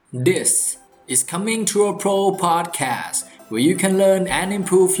This is Coming to a Pro podcast, where you can learn and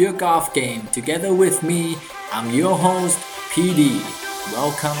improve your golf game together with me. I'm your host, PD.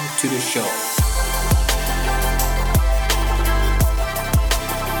 Welcome to the show.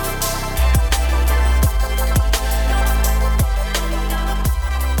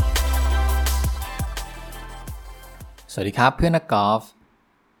 สวัสดีครับเพื่อนนักกอล์ฟ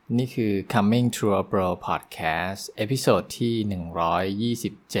นี่คือ Coming to a Pro podcast เอพิโซดที่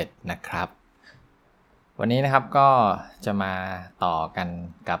127นะครับวันนี้นะครับก็จะมาต่อกัน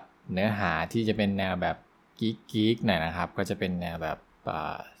กับเนื้อหาที่จะเป็นแนวแบบกิ๊กๆหน่อยนะครับก็จะเป็นแนวแบบ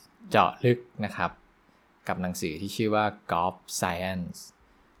เจาะลึกนะครับกับหนังสือที่ชื่อว่า Golf Science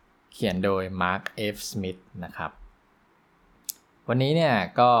เขียนโดย Mark F. Smith นะครับวันนี้เนี่ย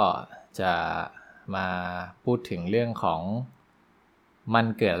ก็จะมาพูดถึงเรื่องของมัน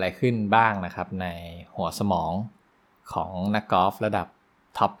เกิดอะไรขึ้นบ้างนะครับในหัวสมองของนักกอล์ฟระดับ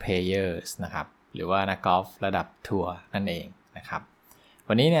Top Players นะครับหรือว่านักกอล์ฟระดับทัวร์นั่นเองนะครับ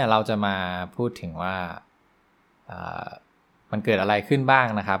วันนี้เนี่ยเราจะมาพูดถึงว่ามันเกิดอะไรขึ้นบ้าง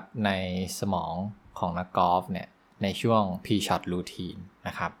นะครับในสมองของนักกอล์ฟเนี่ยในช่วง Pre-shot routine น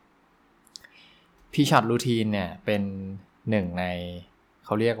ะครับ Pre-shot routine เนี่ยเป็นหนึ่งในเข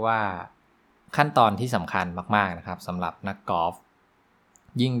าเรียกว่าขั้นตอนที่สำคัญมากๆนะครับสำหรับนักกอล์ฟ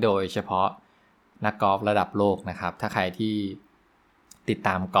ยิ่งโดยเฉพาะนักกอล์ฟระดับโลกนะครับถ้าใครที่ติดต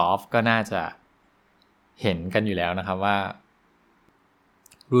ามกอล์ฟก็น่าจะเห็นกันอยู่แล้วนะครับว่า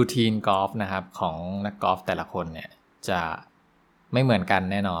รูทีนกอล์ฟนะครับของนักกอล์ฟแต่ละคนเนี่ยจะไม่เหมือนกัน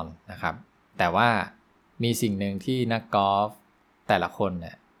แน่นอนนะครับแต่ว่ามีสิ่งหนึ่งที่นักกอล์ฟแต่ละคนเ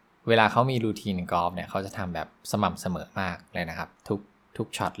นี่ยเวลาเขามีรูทีนกอล์ฟเนี่ยเขาจะทำแบบสม่ำเสมอมากเลยนะครับทุก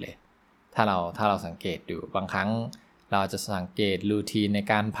ช็อตเลยถ้าเราสังเกตดูบางครั้งเราจะสังเกตรูทีนใน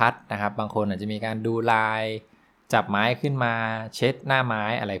การพัดนะครับบางคนอาจจะมีการดูลายจับไม้ขึ้นมาเช็ดหน้าไม้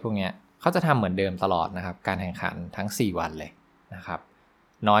อะไรพวกเนี้ยเขาจะทำเหมือนเดิมตลอดนะครับการแข่งขันทั้ง4วันเลยนะครับ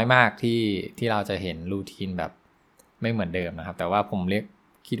น้อยมากที่เราจะเห็นรูทีนแบบไม่เหมือนเดิมนะครับแต่ว่าผม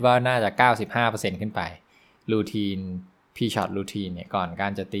คิดว่าน่าจะ 95% ขึ้นไปรูทีนPre-shot routine เนี่ยก่อนกา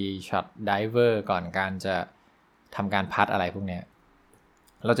รจะตีช็อตไดเวอร์ก่อนการจะทำการพัดอะไรพวกเนี้ย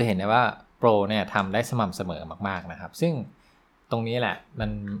เราจะเห็นได้ว่าโปรเนี่ยทำได้สม่ำเสมอมากๆนะครับซึ่งตรงนี้แหละ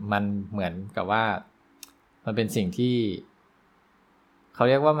มันเหมือนกับว่ามันเป็นสิ่งที่เขา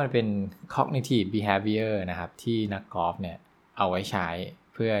เรียกว่ามันเป็น cognitive behavior นะครับที่นักกอล์ฟเนี่ยเอาไว้ใช้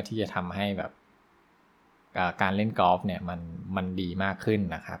เพื่อที่จะทำให้แบบการเล่นกอล์ฟเนี่ยมันดีมากขึ้น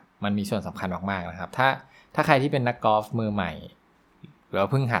นะครับมันมีส่วนสำคัญมากๆนะครับถ้าใครที่เป็นนักกอล์ฟมือใหม่หรือว่า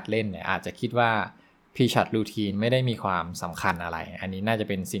เพิ่งหัดเล่นเนี่ยอาจจะคิดว่าPre-shot routine ไม่ได้มีความสำคัญอะไรอันนี้น่าจะ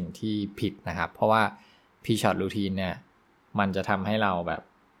เป็นสิ่งที่ผิดนะครับเพราะว่า Pre-shot routine เนี่ยมันจะทำให้เราแบบ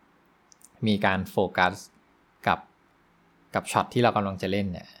มีการโฟกัสกับช็อตที่เรากำลังจะเล่น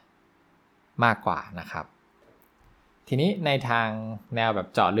เนี่ยมากกว่านะครับทีนี้ในทางแนวแบบ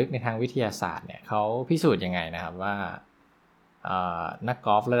เจาะลึกในทางวิทยาศาสตร์เนี่ยเขาพิสูจน์ยังไงนะครับว่านักก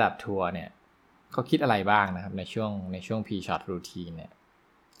อล์ฟระดับทัวร์เนี่ยเขาคิดอะไรบ้างนะครับในช่วง Pre-shot routine เนี่ย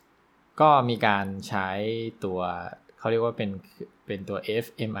ก็มีการใช้ตัวเขาเรียกว่าเป็นตัว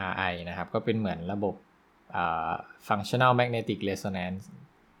fMRI นะครับก็เป็นเหมือนระบบfunctional magnetic resonance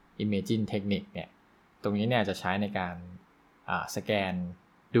imaging technique เนี่ยตรงนี้เนี่ยจะใช้ในการสแกน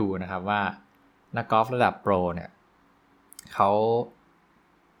ดูนะครับว่านักกอล์ฟระดับโปรเนี่ยเขา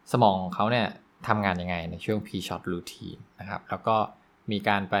สมองของเขาเนี่ยทำงานยังไงในช่วง Pre-shot routine นะครับแล้วก็มีก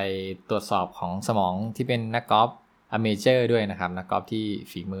ารไปตรวจสอบของสมองที่เป็นนักกอล์ฟamateur ด้วยนะครับนักกอล์ฟที่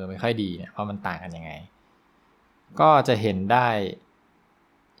ฝีมือไม่ค่อยดีเนี่ยว่ามันต่างกันยังไงก็จะเห็นได้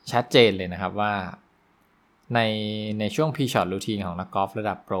ชัดเจนเลยนะครับว่าในช่วง Pre-shot routine ของนักกอล์ฟระ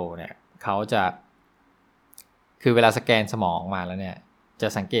ดับโปรเนี่ยเขาจะคือเวลาสแกนสมองมาแล้วเนี่ยจะ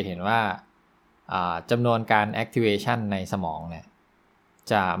สังเกตเห็นว่าจำนวนการ activation ในสมองเนี่ย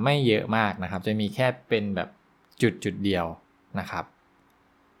จะไม่เยอะมากนะครับจะมีแค่เป็นแบบจุดเดียวนะครับ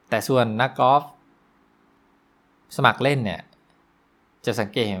แต่ส่วนนักกอล์ฟสมัครเล่นเนี่ยจะสัง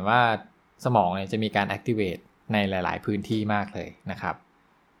เกตเห็นว่าสมองเนี่ยจะมีการ activate ในหลายๆพื้นที่มากเลยนะครับ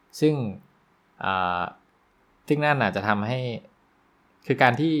ซึ่งนั่นอาจจะทำให้คือกา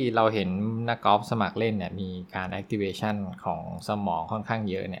รที่เราเห็นนักกอล์ฟสมัครเล่นเนี่ยมีการ activation ของสมองค่อนข้าง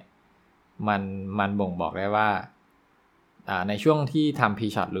เยอะเนี่ยมันบ่งบอกได้ว่าในช่วงที่ทำ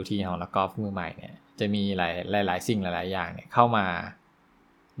Pre-shot routine ของนักกอล์ฟมือใหม่เนี่ยจะมีหลายสิ่งหลายๆอย่างเนี่ยเข้ามา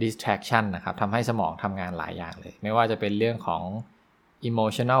distraction นะครับทำให้สมองทำงานหลายอย่างเลยไม่ว่าจะเป็นเรื่องของ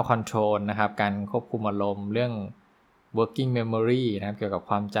emotional control นะครับการควบคุมอารมณ์เรื่อง working memory นะครับเกี่ยวกับ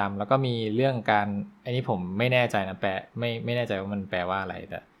ความจำแล้วก็มีเรื่องการอันนี้ผมไม่แน่ใจนะไม่แน่ใจว่ามันแปลว่าอะไร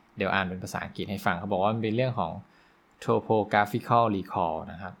แต่เดี๋ยวอ่านเป็นภาษาอังกฤษให้ฟังเขาบอกว่ามันเป็นเรื่องของ topographical recall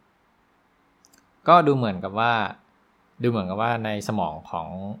นะครับก็ดูเหมือนกับว่าในสมองของ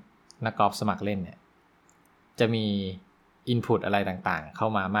นักกอล์ฟสมัครเล่นเนี่ยจะมี input อะไรต่างๆเข้า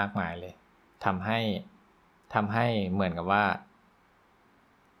มามากมายเลยทำให้เหมือนกับว่า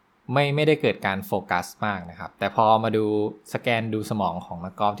ไม่ได้เกิดการโฟกัสมากนะครับแต่พอมาดูสแกนดูสมองของ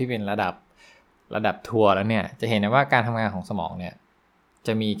นักกอล์ฟที่เป็นระดับทัวร์แล้วเนี่ยจะเห็นได้ว่าการทำงานของสมองเนี่ยจ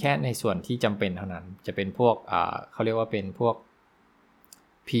ะมีแค่ในส่วนที่จำเป็นเท่านั้นจะเป็นพวกเขาเรียกว่าเป็นพวก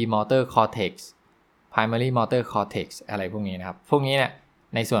premotor cortex primary motor cortex อะไรพวกนี้นะครับพวกนี้เนี่ย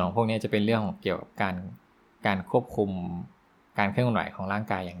ในส่วนของพวกนี้จะเป็นเรื่องของเกี่ยวกับการควบคุมการเคลื่อนไหวของร่าง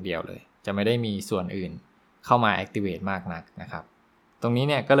กายอย่างเดียวเลยจะไม่ได้มีส่วนอื่นเข้ามา activate มากนักนะครับตรงนี้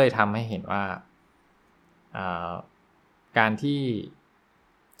เนี่ยก็เลยทำให้เห็นว่าการ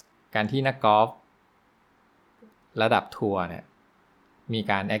ที่นักกอล์ฟระดับทัวร์เนี่ยมี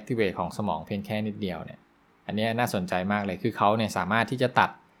การ activate ของสมองเพียงแค่นิดเดียวเนี่ยอันนี้น่าสนใจมากเลยคือเขาเนี่ยสามารถที่จะตัด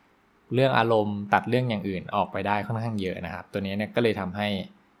เรื่องอารมณ์ตัดเรื่องอย่างอื่นออกไปได้ค่อนข้างเยอะนะครับตัวนี้เนี่ยก็เลยทำให้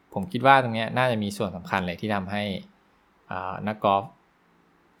ผมคิดว่าตรงนี้น่าจะมีส่วนสำคัญเลยที่ทำให้นักกอล์ฟ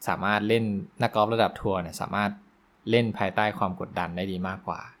สามารถเล่นนักกอล์ฟระดับทัวร์เนี่ยสามารถเล่นภายใต้ความกดดันได้ดีมากก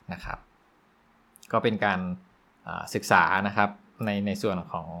ว่านะครับก็เป็นการศึกษานะครับในส่วน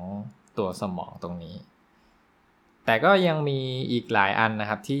ของตัวสมองตรงนี้แต่ก็ยังมีอีกหลายอันนะ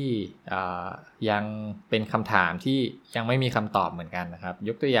ครับที่ยังเป็นคำถามที่ยังไม่มีคำตอบเหมือนกันนะครับย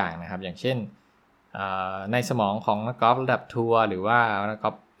กตัวอย่างนะครับอย่างเช่นในสมองของนักกอล์ฟระดับทัวร์หรือว่านักกอ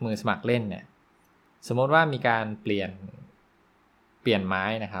ล์ฟมือสมัครเล่นเนี่ยสมมติว่ามีการเปลี่ยนไม้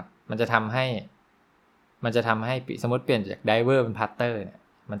นะครับมันจะทำให้สมมติเปลี่ยนจากไดเวอร์เป็นพัตเตอร์เนี่ย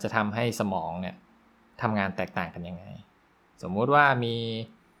มันจะทำให้สมองเนี่ยทำงานแตกต่างกันยังไงสมมุติว่ามี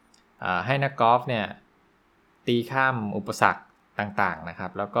ให้นักกอล์ฟเนี่ยตีข้ามอุปสรรคต่างๆนะครั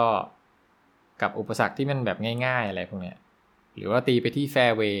บแล้วก็กับอุปสรรคที่มันแบบง่ายๆอะไรพวกเนี้ยหรือว่าตีไปที่แฟ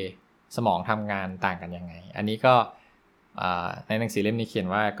ร์เวย์สมองทำงานต่างกันยังไงอันนี้ก็ในหนังสือเล่มนี้เขียน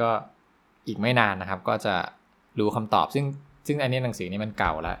ว่าก็อีกไม่นานนะครับก็จะรู้คำตอบซึ่งอันนี้หนังสือนี้มันเก่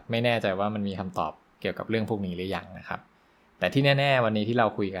าแล้วไม่แน่ใจว่ามันมีคำตอบเกี่ยวกับเรื่องพวกนี้หรือยังนะครับแต่ที่แน่ๆวันนี้ที่เรา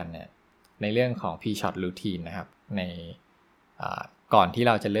คุยกันเนี่ยในเรื่องของ P-shot routine นะครับในก่อนที่เ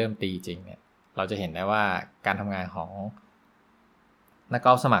ราจะเริ่มตีจริงเนี่ยเราจะเห็นได้ว่าการทำงานของนักก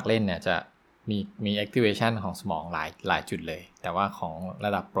อล์ฟสมัครเล่นเนี่ยจะมี activation ของสมองหลายจุดเลยแต่ว่าของร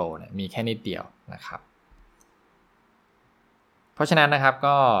ะดับโปรเนี่ยมีแค่นิดเดียวนะครับเพราะฉะนั้นนะครับ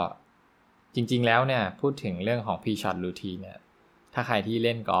ก็จริงๆแล้วเนี่ยพูดถึงเรื่องของ P-shot routine เนี่ยถ้าใครที่เ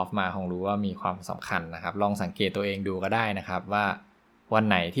ล่นกอล์ฟมาคงรู้ว่ามีความสำคัญนะครับลองสังเกตตัวเองดูก็ได้นะครับว่าวัน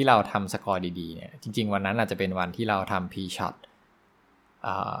ไหนที่เราทำสกอร์ดีๆเนี่ยจริงๆวันนั้นอาจจะเป็นวันที่เราทำ P-shot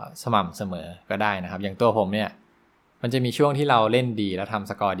สม่ำเสมอก็ได้นะครับอย่างตัวผมเนี่ยมันจะมีช่วงที่เราเล่นดีแล้วทำ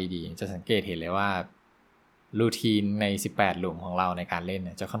สกอร์ดีๆจะสังเกตเห็นเลยว่ารูทีนใน18หลุมของเราในการเล่นเ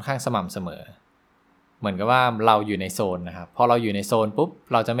นี่ยจะค่อนข้างสม่ำเสมอเหมือนกับว่าเราอยู่ในโซนนะครับพอเราอยู่ในโซนปุ๊บ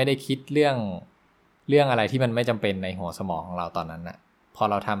เราจะไม่ได้คิดเรื่องอะไรที่มันไม่จำเป็นในหัวสมองของเราตอนนั้นนะพอ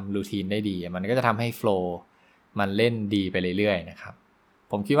เราทำรูทีนได้ดีมันก็จะทำให้โฟลว์มันเล่นดีไปเรื่อยๆนะครับ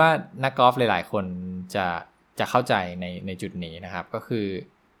ผมคิดว่านักกอล์ฟหลายๆคนจะเข้าใจในจุดนี้นะครับก็คือ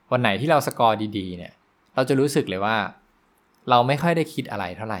วันไหนที่เราสกอร์ดีๆเนี่ยเราจะรู้สึกเลยว่าเราไม่ค่อยได้คิดอะไร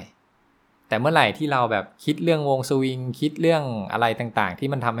เท่าไหร่แต่เมื่อไหร่ที่เราแบบคิดเรื่องวงสวิงคิดเรื่องอะไรต่างๆที่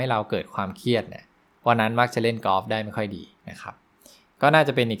มันทำให้เราเกิดความเครียดเนี่ยวันนั้นมักจะเล่นกอล์ฟได้ไม่ค่อยดีนะครับก็น่าจ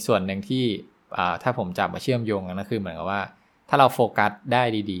ะเป็นอีกส่วนหนึ่งที่ถ้าผมจับมาเชื่อมโยงกันก็คือเหมือนกับว่าถ้าเราโฟกัสได้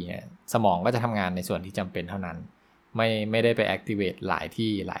ดีๆเนี่ยสมองก็จะทำงานในส่วนที่จำเป็นเท่านั้นไม่ได้ไป activate หลาย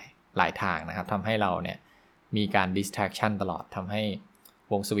ที่หลายทางนะครับทำให้เราเนี่ยมีการ distraction ตลอดทำให้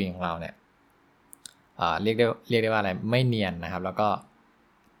วงสวิงของเราเนี่ยเรียกได้ว่าอะไรไม่เนียนนะครับแล้วก็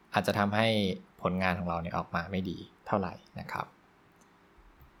อาจจะทำให้ผลงานของเราเนี่ยออกมาไม่ดีเท่าไหร่นะครับ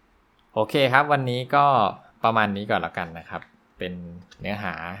โอเคครับวันนี้ก็ประมาณนี้ก่อนแล้วกันนะครับเป็นเนื้อห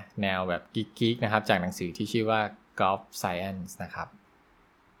าแนวแบบกิ๊กๆนะครับจากหนังสือที่ชื่อว่า Golf Science นะครับ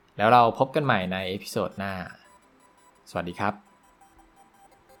แล้วเราพบกันใหม่ในเอพิโซดหน้าสวัสดีครับ